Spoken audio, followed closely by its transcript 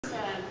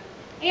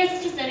I guess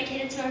it's just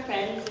dedicated to our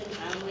friends and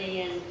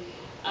family,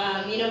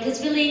 and you know,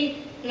 because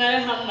really, no matter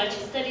how much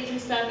we studied and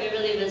stuff, it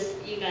really was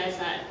you guys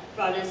that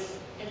brought us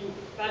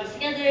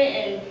together,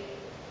 and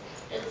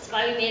it's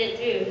why we made it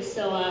through.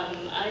 So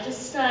I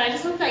just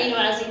hope that, you know,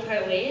 as we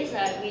part ways,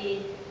 that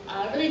we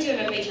really do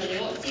remember each other. We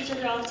won't see each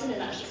other often,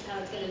 and that's just how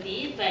it's going to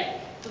be.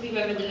 But we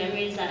remember the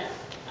memories that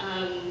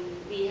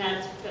we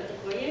had throughout the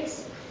 4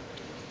 years.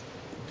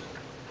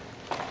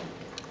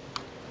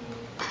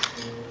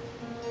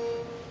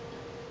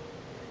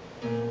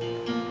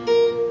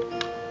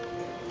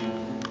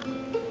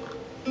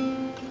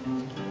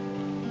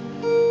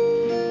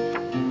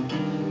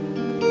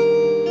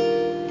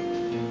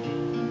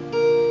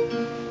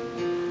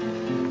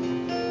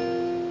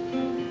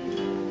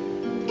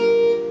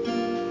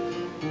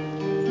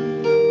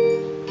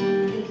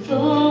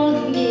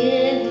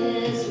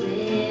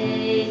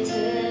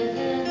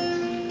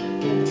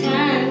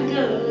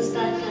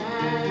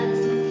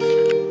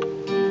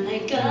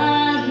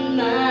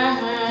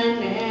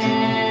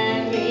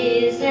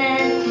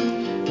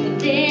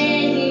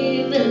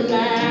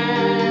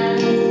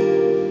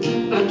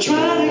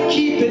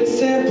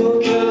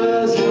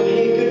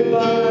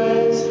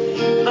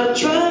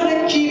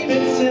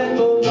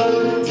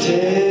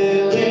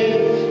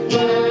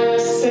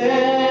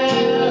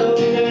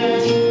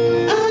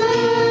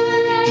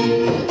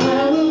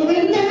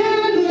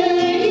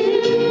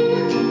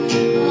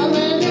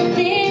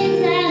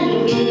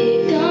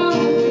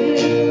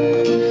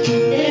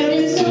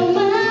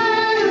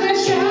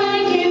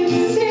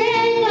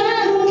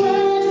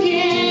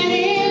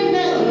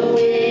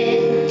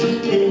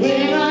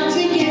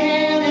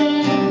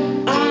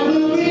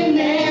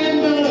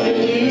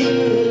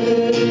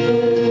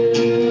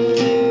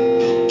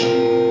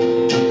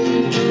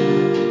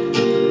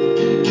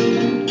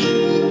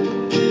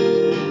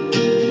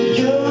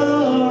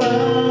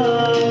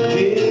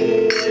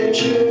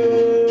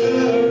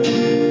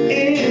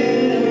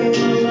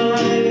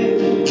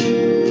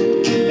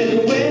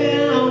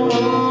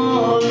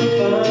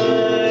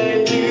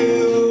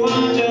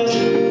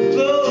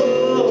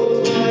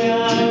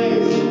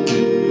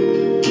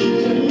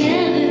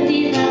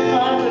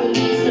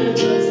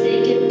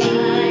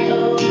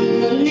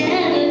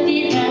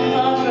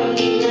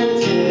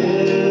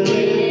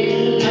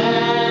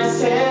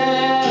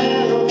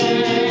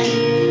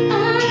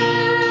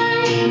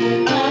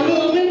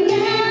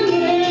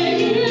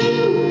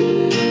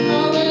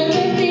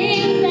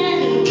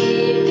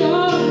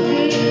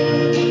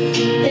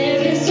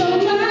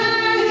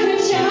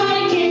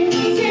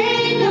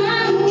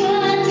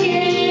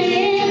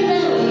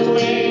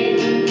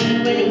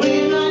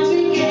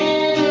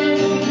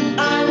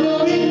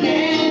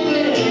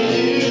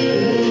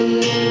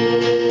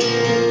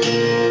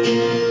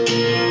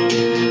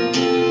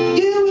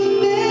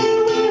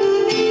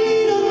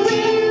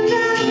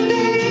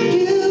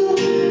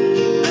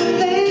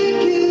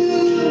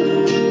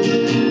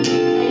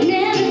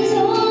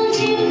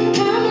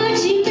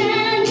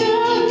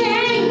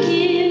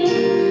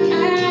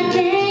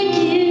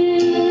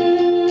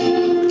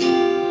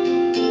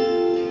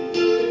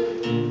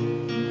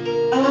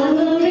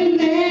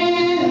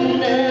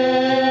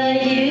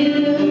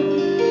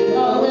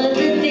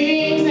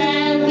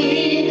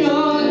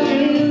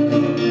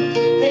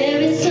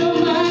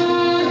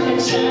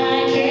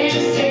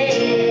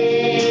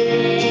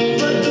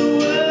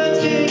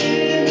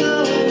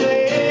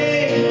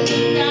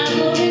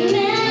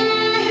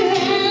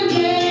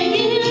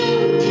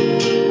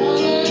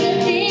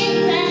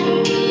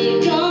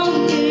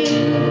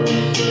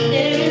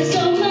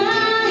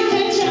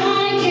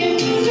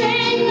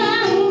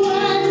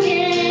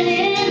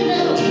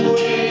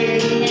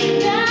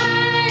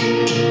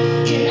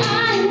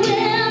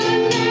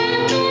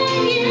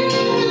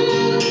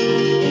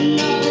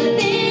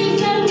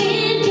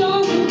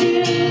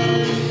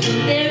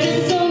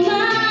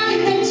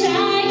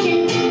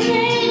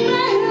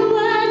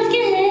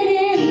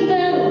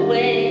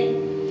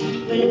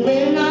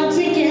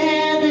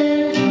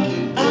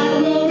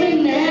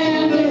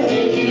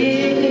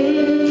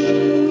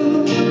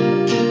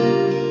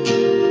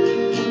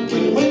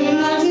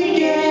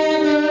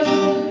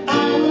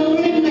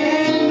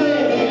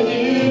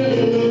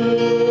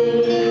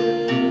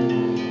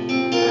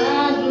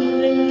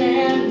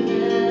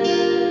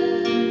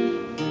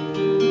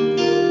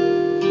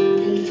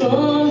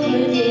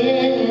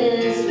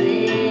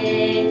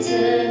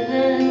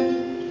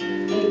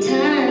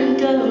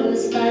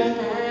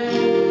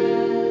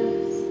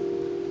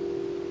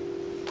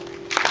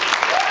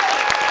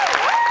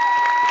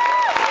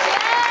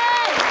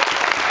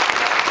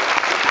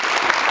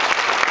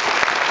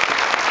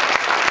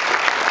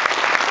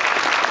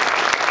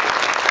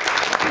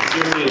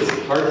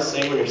 hard to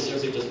say when you're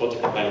seriously just about to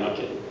cry. I'm not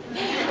kidding.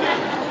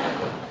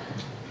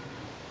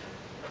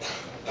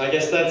 I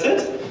guess that's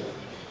it.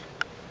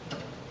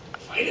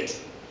 Fight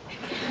it.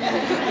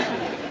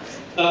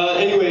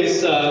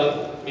 Anyways,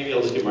 maybe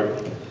I'll just get Mark.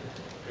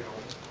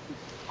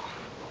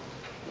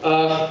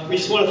 We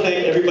just want to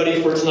thank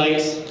everybody for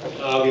tonight.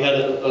 We had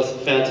a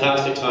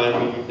fantastic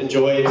time. We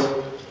enjoyed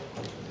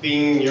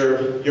being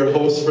your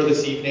host for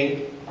this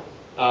evening.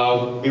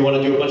 We want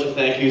to do a bunch of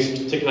thank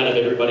yous to kind of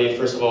everybody.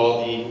 First of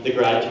all, the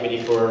grad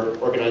committee for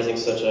organizing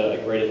such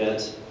a great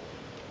event.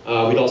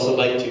 We'd also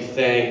like to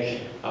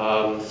thank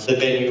the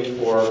venue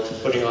for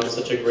putting on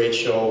such a great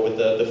show with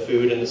the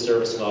food and the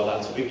service and all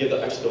that. So we give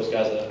actually those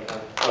guys a round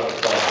of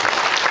applause.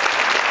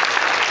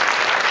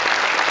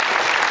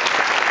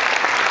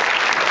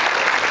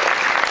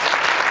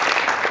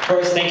 Of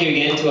course, thank you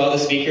again to all the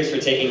speakers for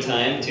taking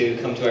time to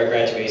come to our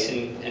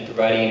graduation and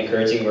providing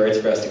encouraging words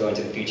for us to go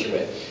into the future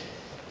with.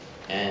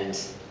 And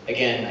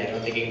again, I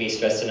don't think it can be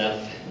stressed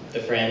enough, the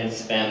friends,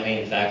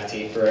 family, and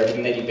faculty for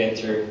everything that you've been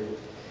through,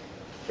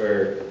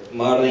 for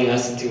modeling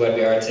us into what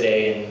we are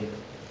today and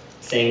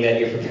saying that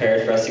you're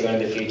prepared for us to go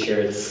into the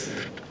future. It's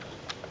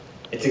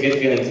a good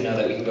feeling to know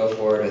that we can go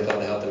forward with all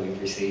the help that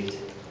we've received.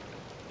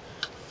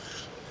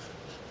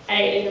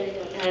 I really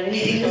don't have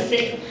anything to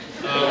say.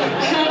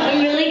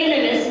 I'm really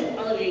gonna miss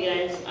all of you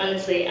guys,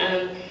 honestly.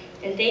 And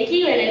thank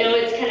you. And I know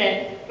we're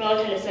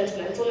all kind of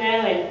sentimental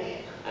now,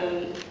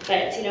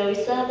 but you know, we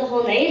still have the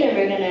whole night, and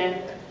we're gonna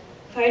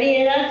party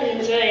it up and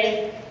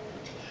enjoy.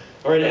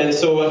 All right, and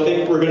so I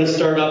think we're going to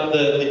start up.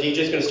 The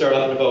DJ's going to start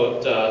up in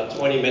about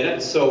 20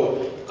 minutes.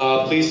 So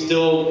please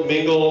still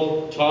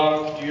mingle,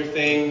 talk, do your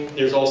thing.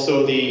 There's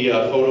also the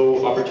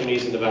photo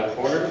opportunities in the back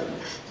corner,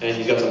 and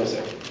he's got something to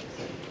say.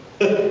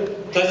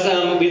 Plus,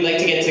 we'd like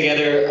to get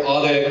together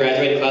all the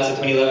graduating class of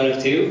 2011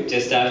 of 2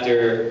 just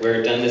after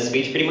we're done this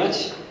speech, pretty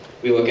much.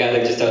 We will gather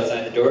just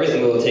outside the doors,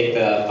 and we will take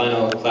the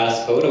final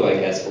class photo, I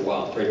guess,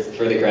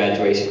 for the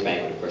graduation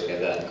banquet. Of course, we have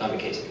the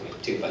convocation coming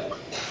up too, but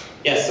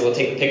yes, so we'll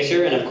take a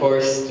picture, and of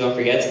course, don't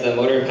forget, the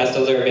mortar and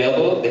pestles are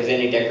available. If there's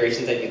any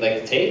decorations that you'd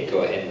like to take,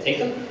 go ahead and take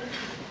them.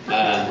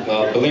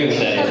 Well, balloons,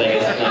 that is, I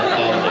guess, not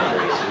all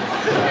decorations.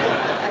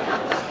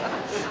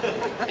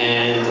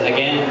 And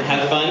again,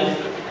 have fun.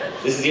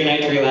 This is your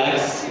night to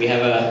relax. We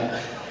have a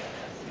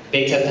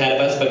big test ahead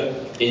of us,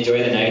 but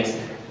enjoy the night.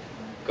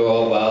 Go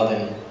all wild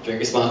and drink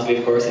responsibly,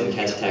 of course, and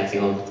catch a taxi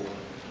home.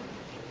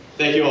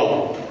 Thank you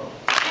all.